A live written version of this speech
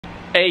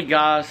Hey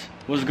guys,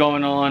 what's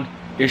going on?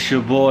 It's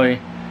your boy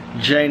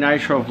J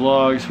Nytro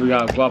Vlogs. We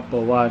got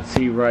Guapo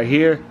YT right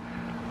here.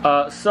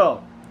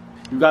 So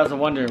you guys are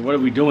wondering, what are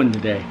we doing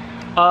today?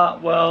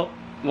 Well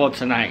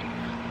tonight.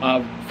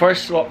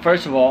 First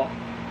of all,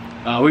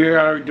 we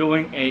are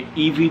doing a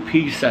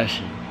EVP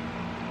session.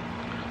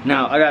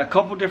 Now I got a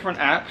couple different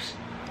apps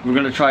we're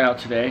gonna try out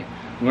today.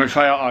 We're gonna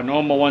try out our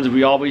normal ones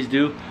we always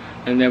do,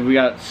 and then we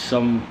got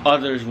some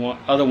other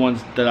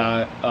ones that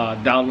I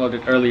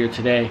downloaded earlier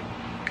today.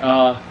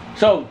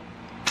 So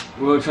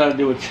we're gonna try to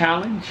do a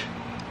challenge.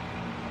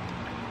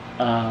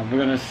 We're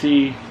gonna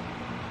see.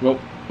 Well,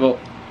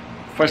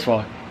 first of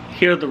all,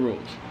 here are the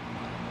rules.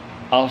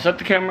 I'll set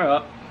the camera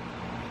up.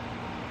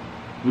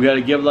 We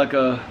gotta give like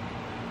a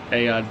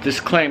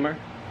disclaimer,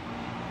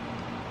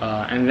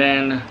 and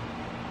then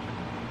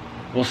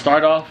we'll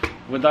start off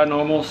with our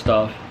normal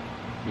stuff,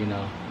 you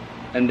know,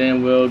 and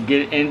then we'll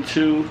get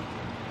into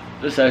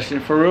the session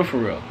for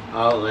real.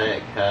 All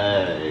that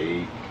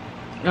cake.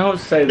 Don't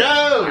say that.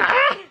 No!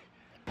 Ah!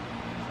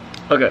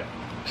 Okay,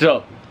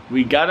 so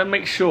we gotta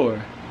make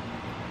sure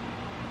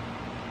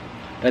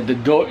that the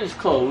door is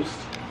closed,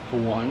 for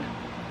one,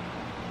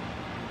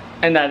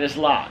 and that it's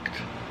locked.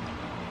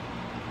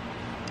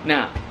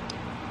 Now,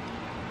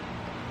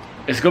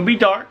 it's gonna be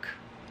dark,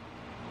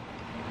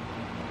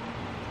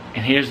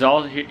 and here's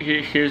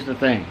the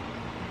thing.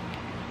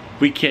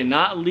 We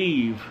cannot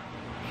leave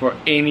for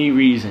any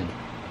reason.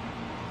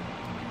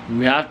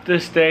 We have to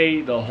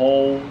stay the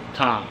whole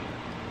time.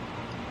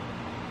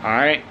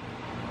 Alright?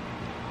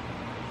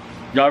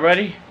 Y'all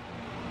ready?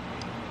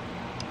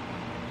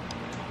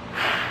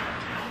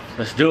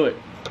 Let's do it.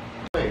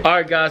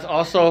 Alright guys,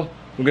 also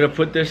we're gonna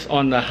put this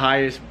on the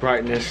highest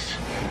brightness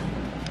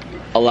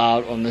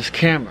allowed on this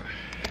camera.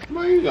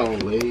 Why you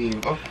gonna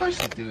leave? Of course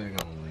you still ain't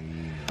gonna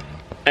leave.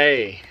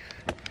 Hey,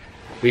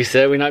 we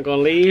said we're not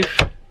gonna leave.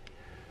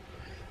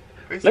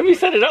 Let me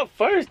set it up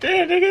first,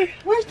 damn nigga.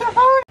 Where's the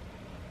phone?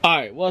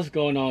 Alright, what's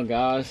going on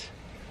guys?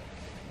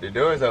 The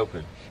door's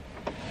open.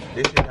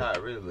 This is how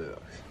it really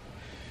looks.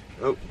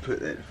 Oh, put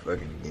that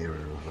fucking camera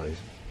in place.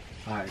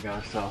 Alright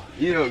guys, so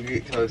You don't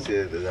get close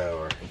to the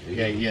door.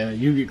 yeah,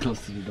 you get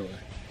close to the door.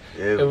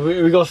 Yeah. And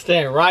we're gonna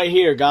stand right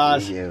here,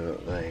 guys. Yeah,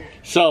 there.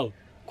 So,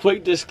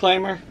 quick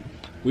disclaimer: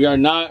 we are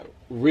not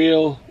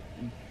real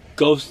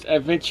ghost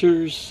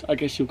adventures, I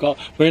guess you call it.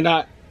 We're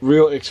not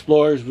real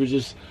explorers. We're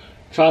just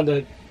trying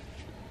to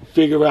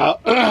figure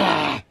out.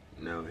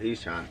 No,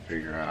 he's trying to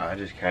figure out. I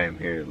just came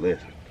here to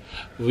listen.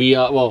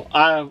 Well,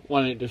 I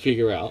wanted to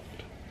figure out,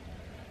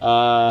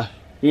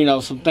 you know,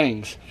 some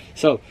things.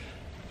 So,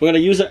 we're gonna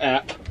use an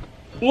app.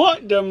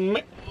 What the?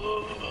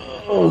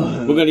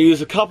 We're gonna use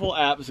a couple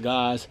apps,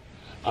 guys.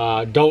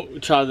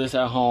 Don't try this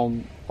at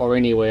home or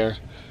anywhere,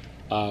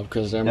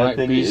 because there might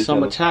be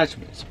some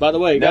attachments. By the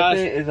way, guys,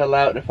 nothing is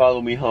allowed to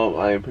follow me home.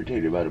 I am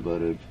protected by the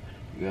blood of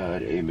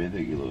God. Amen.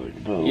 Thank you,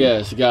 Lord. Boom.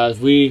 Yes, guys,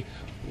 we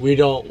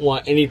don't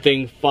want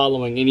anything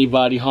following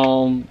anybody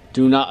home.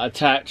 Do not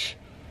attach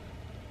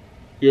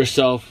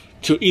yourself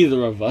to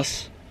either of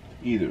us.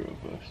 Either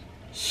of us.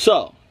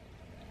 So,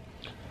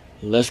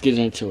 let's get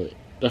into it.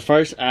 The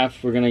first app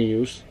we're gonna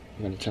use,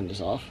 I'm gonna turn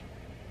this off.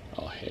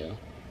 Oh hell.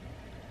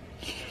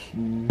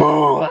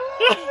 Boom.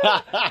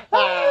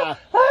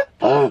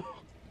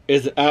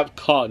 Is an app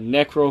called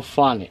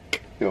Necrophonic.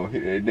 Don't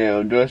hit that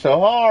down. Do it so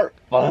hard.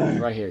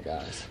 Right here,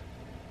 guys.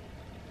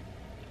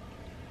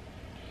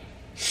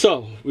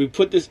 So, we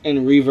put this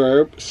in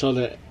reverb so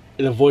that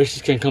the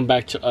voices can come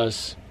back to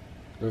us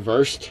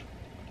reversed.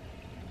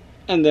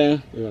 And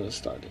then we're gonna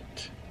start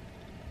it.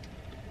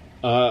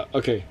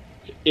 Okay.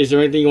 Is there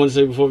anything you want to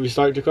say before we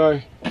start the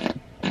car?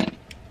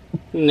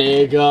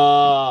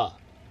 Nigga.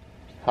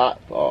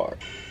 Hot bar.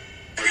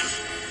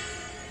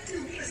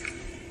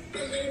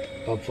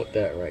 I'll put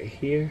that right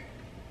here.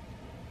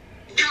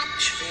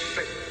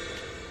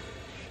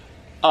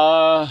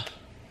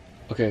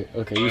 Okay,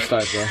 you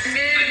start, bro.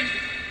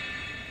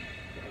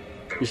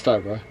 You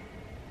start, bro.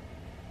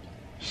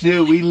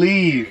 Should we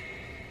leave?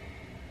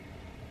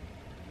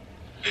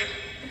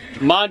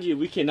 Mind you,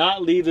 we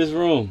cannot leave this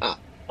room.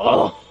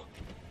 Oh.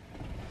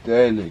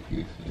 That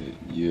nigga said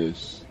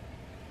yes.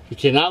 We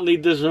cannot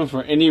leave this room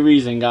for any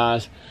reason,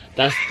 guys.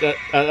 That's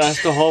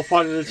the whole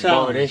part of the Bro,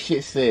 challenge. that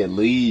shit said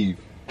leave.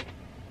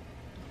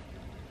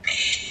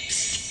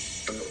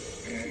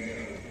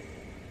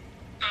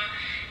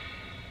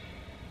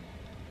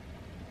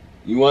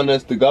 You want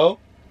us to go?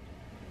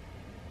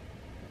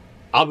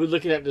 I'll be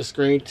looking at the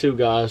screen too,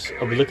 guys.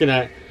 I'll be looking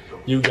at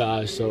you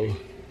guys, so.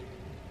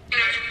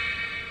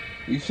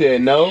 You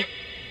said no?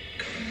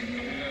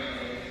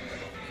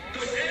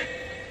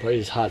 Bro,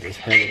 it's hot as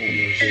hell up in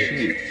this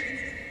shit.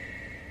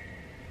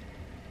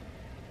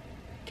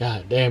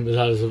 God damn, it's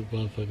hot as a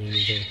motherfucker in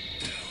here.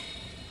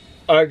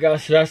 Alright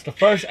guys, so that's the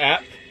first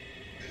app.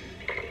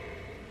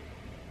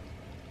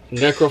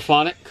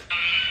 Necrophonic.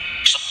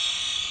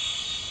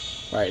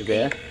 Right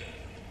there.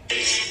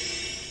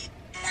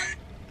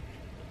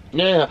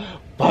 Yeah.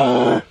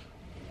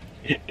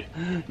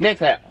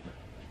 Next app.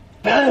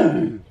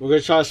 We're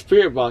gonna try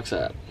Spirit Box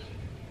app.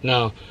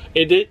 No,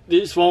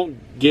 this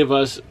won't give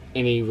us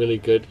any really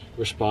good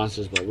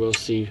responses, but we'll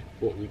see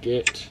what we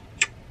get.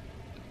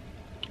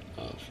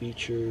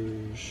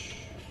 Features.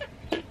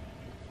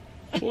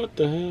 What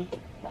the hell?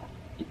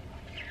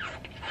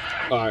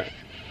 All right.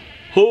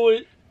 Who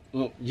is?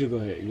 Oh, you go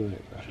ahead. You go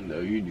ahead, bro. No,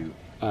 you do.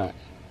 All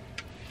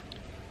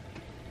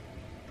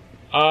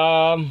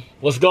right.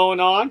 What's going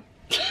on?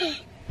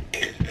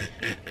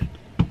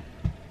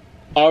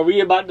 Are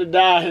we about to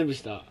die? Let me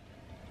stop.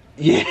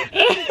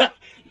 Yeah.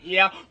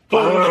 Yeah.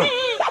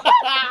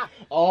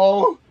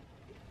 Oh.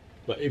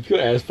 But if your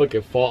ass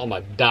fucking fall, I'm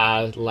gonna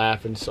die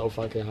laughing so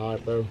fucking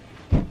hard, bro.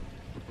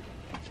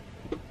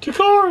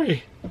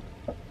 Takari!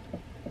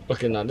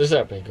 Okay, now this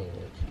app ain't gonna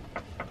work.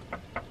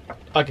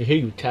 I can hear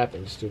you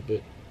tapping,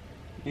 stupid.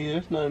 Yeah,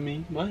 that's not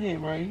me. My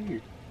hand right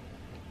here.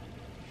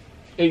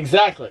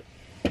 Exactly.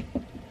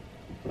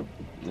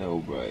 No,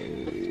 bro.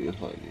 It's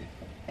like this.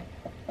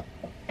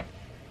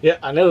 Yeah,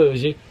 I know it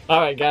was you.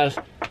 Alright, guys.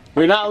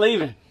 We're not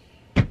leaving.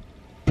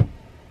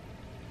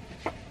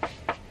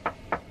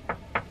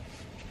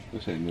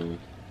 What's that noise?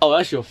 Oh,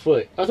 that's your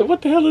foot. I said,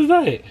 what the hell is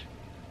that?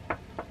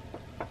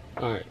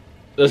 Alright.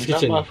 Let's That's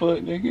continue. not my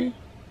foot, nigga.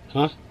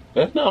 Huh?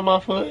 That's not my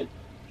foot.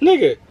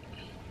 Nigga.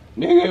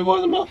 Nigga, it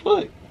wasn't my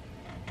foot.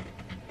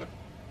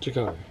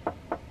 Takari.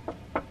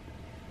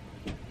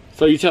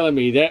 So you telling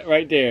me that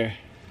right there?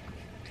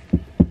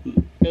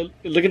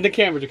 Look at the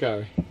camera,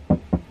 Takari.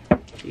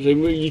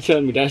 You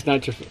telling me that's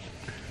not your foot?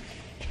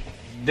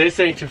 This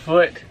ain't your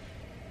foot.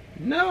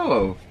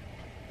 No.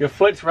 Your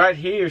foot's right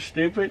here,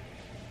 stupid.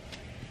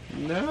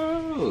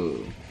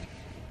 No.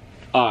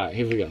 Alright,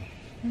 here we go.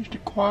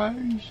 Mr.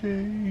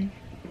 Quasi.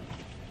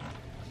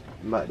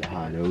 I'm about to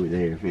hide over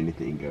there if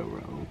anything go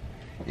wrong.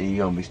 And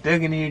you're gonna be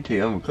stuck in here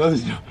till I'm gonna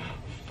close the door.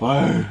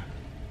 Fire.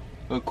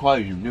 Look,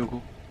 Quasi,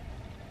 nickel.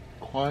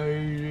 Quasi.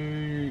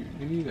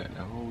 And you got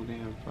the whole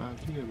damn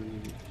 5G over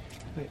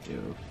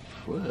there.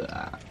 What the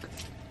fuck?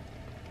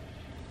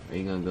 Are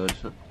you gonna go to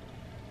something?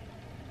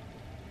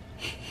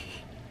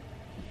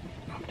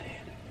 I'm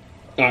dead.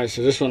 Alright,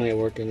 so this one ain't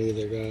working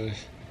either,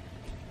 guys.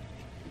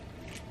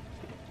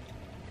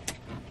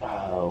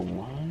 Oh,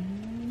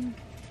 man.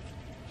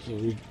 So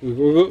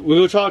we're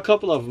gonna try a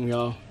couple of them,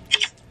 y'all.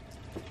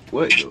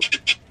 What though?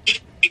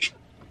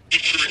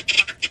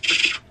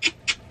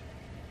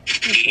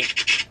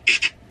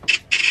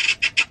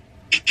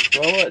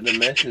 Bro, what the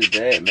mess is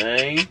that,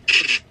 man?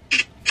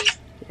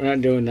 We're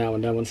not doing that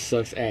one. That one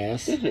sucks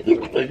ass.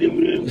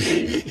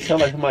 It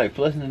sounds like somebody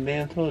flushing the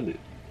damn toilet.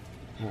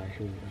 Alright,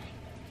 here we go.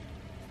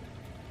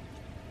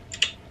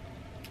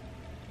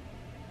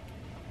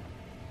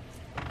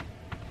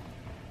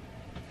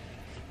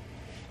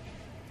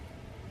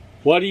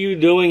 What are you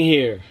doing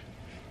here?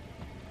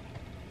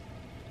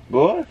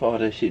 Boy, if all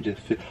that shit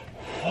just fit.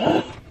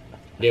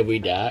 Then we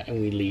die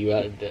and we leave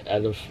out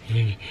of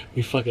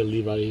we fucking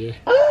leave out of here.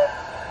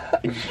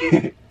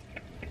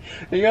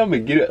 Nigga, I'm gonna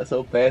get up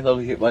so fast, I'm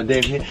gonna hit my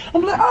damn head.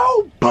 I'm like,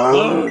 oh,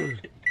 boom!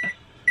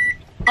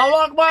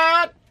 Allah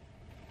Akbar!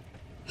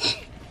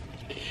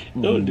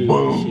 Don't do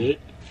that shit.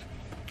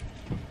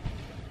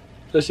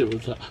 That shit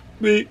was like,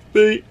 beep,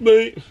 beep,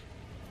 beep.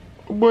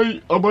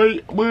 Wait.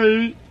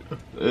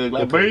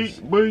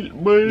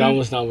 That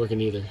one's not working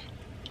either.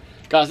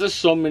 Guys, there's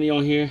so many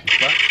on here.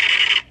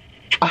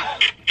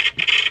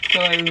 So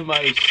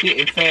everybody's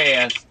shitting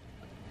fast.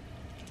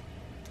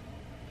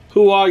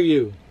 Who are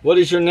you? What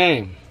is your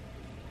name?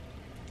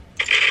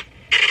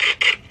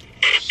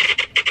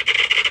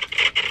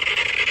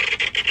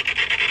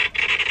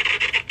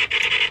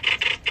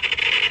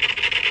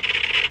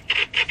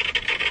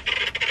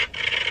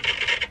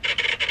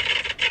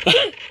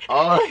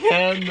 Oh,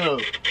 hell no.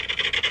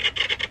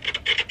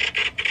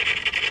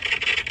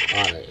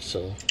 Alright,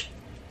 so.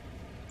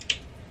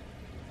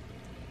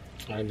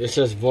 Alright, this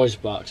says voice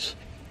box.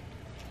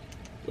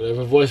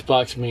 Whatever voice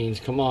box means,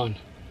 come on.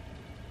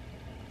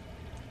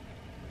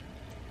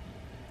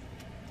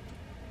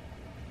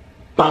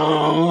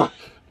 Boom.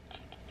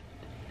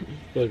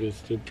 Look at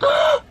stupid.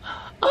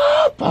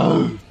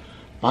 Boom.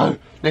 Boom.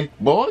 Like,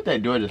 boy,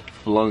 that door just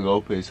flung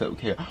open or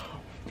something.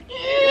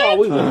 Oh,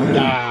 we gonna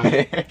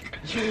die.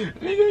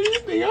 Nigga, you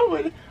think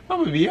I'm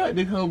gonna be out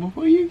this hole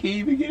before you can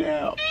even get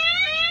out.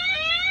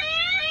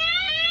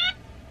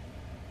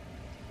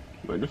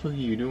 What the fuck are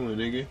you doing,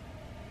 nigga?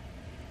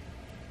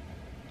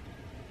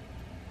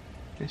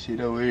 That shit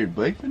over here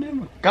blinking in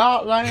my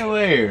god right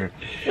where?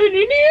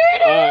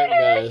 Alright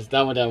guys,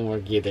 that one doesn't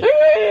work either.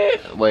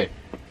 Wait.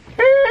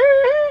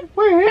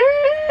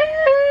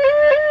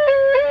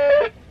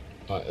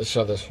 Alright, let's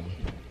try this one.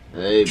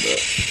 Hey, bro.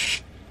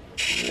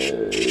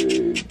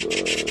 Hey, bro.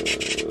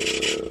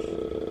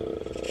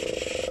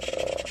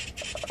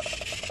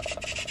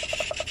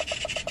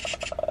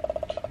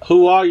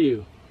 Who are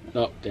you?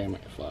 Oh, damn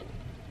it, fuck.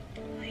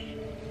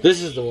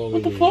 This is the one we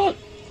need. What the fuck?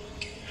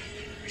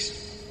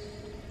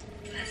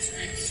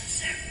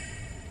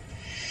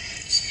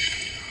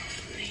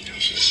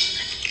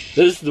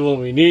 This is the one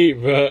we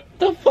need, bro. What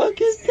the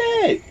fuck is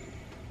that?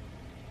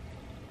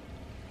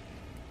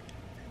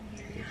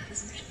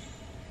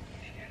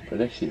 But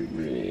that shit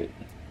really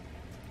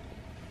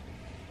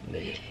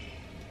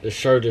The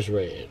shirt is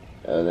red.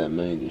 Oh, that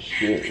means the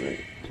shit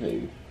right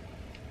too.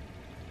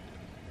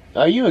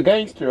 Are you a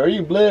gangster? Are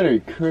you blood or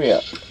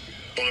crip?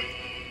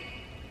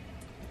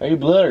 Are you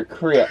blood or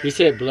crip? He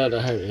said blood.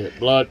 I heard it.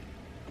 Blood.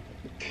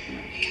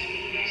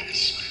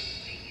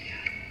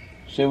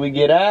 Should we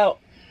get out?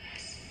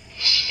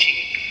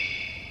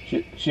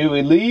 Should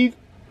we leave?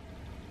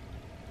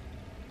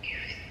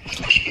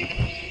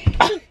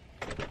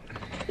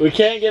 We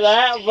can't get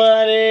out,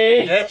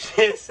 buddy. That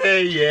shit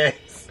say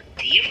yes.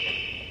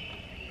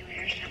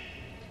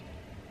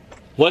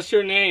 What's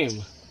your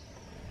name?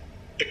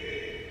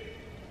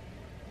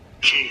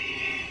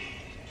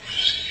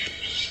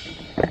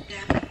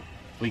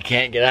 We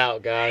can't get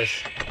out, guys.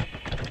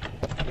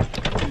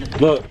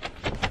 Look.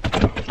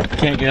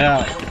 Can't get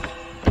out.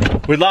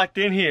 We're locked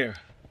in here.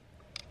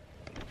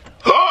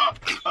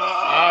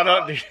 I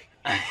don't do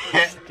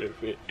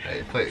stupid.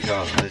 Hey, put it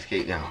on. Let's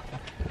keep going.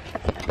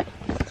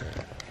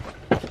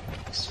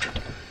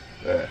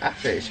 I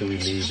said, should we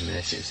leave? And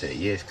that shit said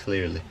yes,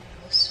 clearly.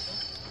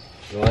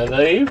 You wanna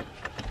leave?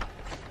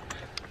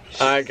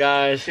 Alright,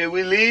 guys. Should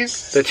we leave?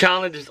 The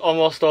challenge is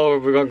almost over.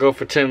 We're gonna go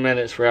for 10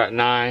 minutes. We're at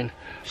 9.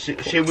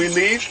 Should we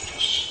leave?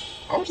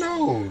 Oh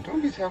no,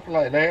 don't be talking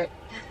like that.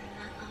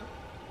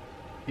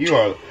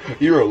 You're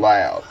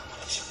loud.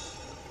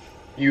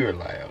 You're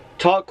loud.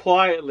 Talk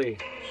quietly.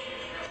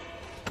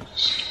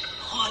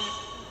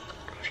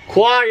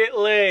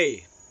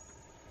 Quietly.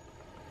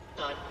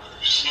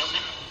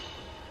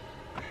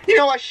 You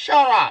know what?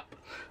 Shut up.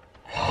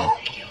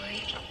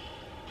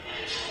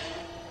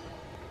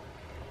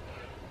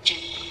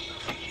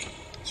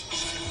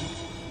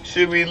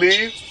 Should we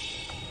leave?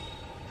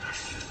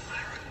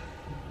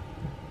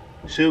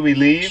 Should we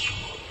leave?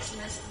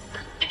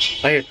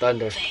 I hear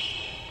thunder.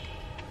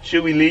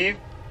 Should we leave?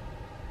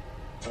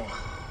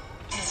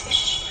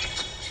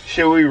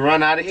 Should we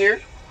run out of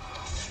here?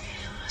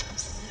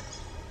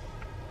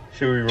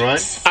 Should we run?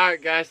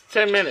 Alright, guys,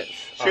 10 minutes.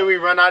 Should we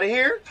run out of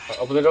here?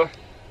 Open the door.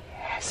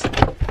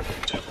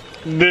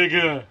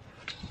 Nigga.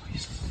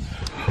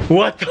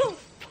 What the fuck?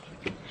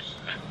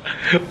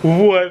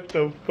 What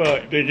the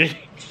fuck, nigga?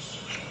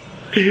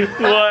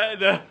 What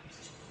the?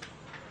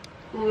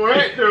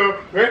 What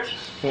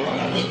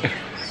the?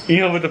 You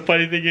know what the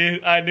funny thing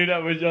is? I knew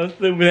that was your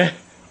stupid ass.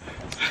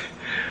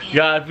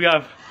 Guys, we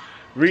have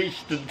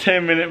reached the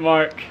 10-minute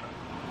mark.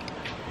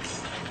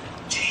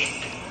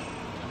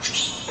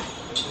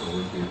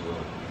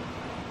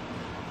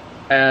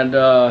 And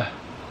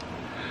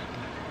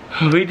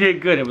we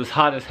did good. It was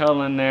hot as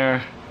hell in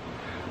there.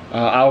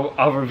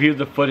 I'll review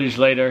the footage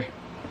later,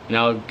 and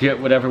I'll get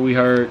whatever we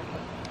heard.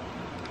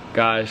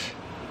 Guys,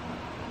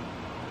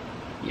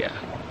 yeah,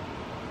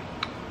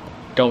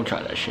 don't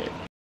try that shit.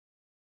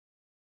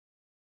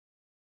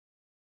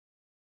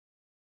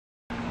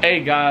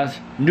 Hey guys,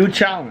 new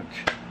challenge.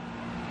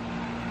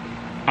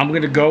 I'm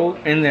gonna go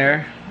in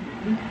there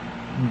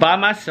by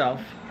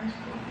myself.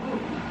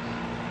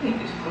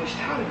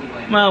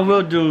 Well,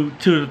 we'll do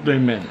 2 to 3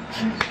 minutes.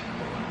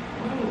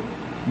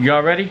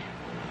 Y'all ready?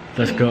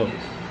 Let's go.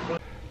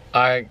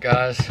 Alright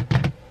guys,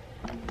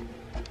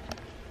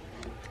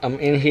 I'm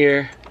in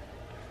here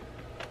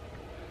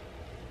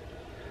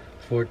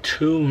for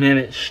 2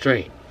 minutes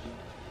straight.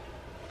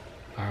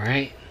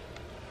 Alright,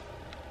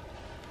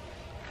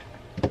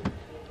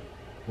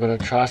 we're gonna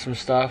try some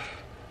stuff.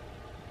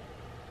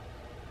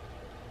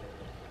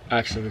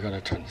 Actually, we're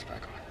gonna turn this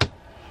back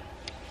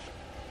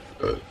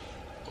on.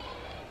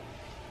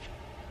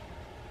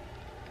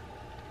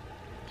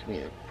 Give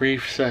me a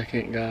brief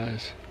second,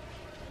 guys.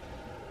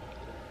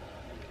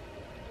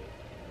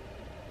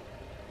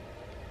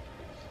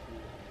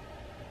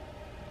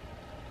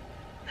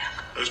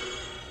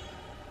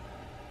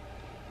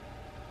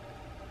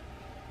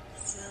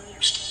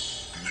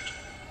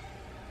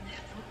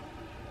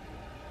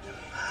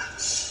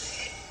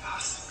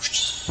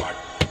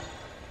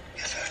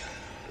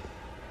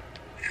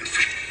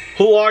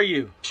 Who are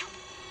you?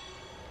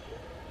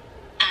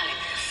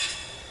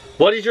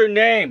 What is your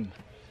name?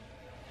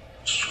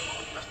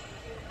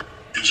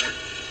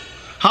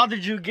 How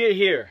did you get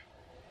here?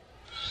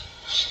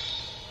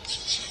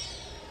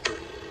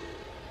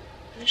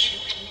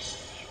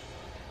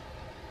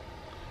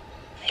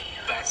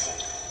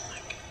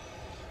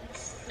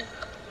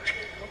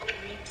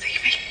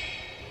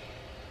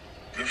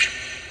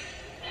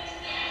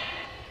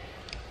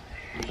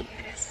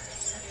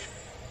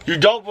 You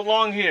don't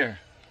belong here.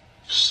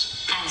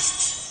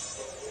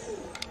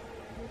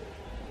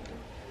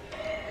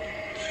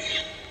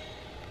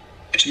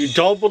 You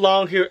don't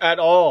belong here at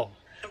all.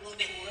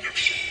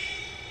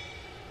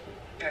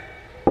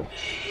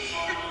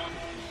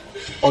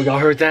 Oh, y'all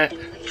heard that?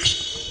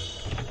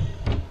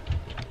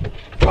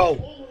 Oh.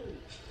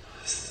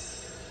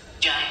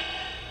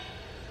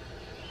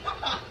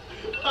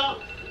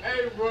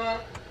 Hey, bro.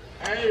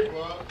 Hey,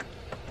 bro.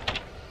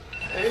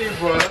 Hey,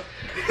 bro.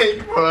 Hey,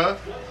 bro.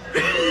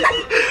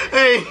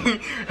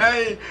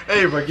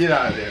 Hey, bro. Get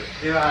out of there.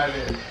 Get out of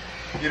there.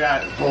 Get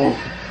out of there, bro.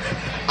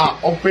 I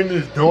opened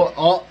this door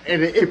up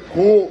and it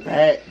pulled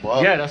back,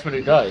 bro. Yeah, that's what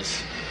it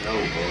does. No,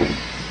 bro.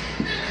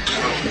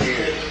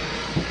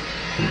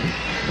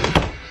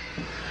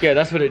 Yeah,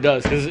 that's what it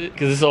does, cause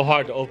it's so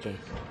hard to open.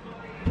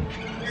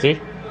 See?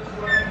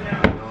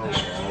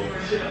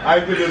 I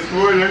could have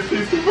sworn that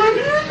shit's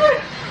funny,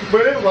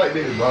 but it was like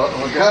this, bro.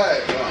 Oh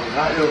God,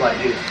 bro. It was like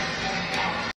this.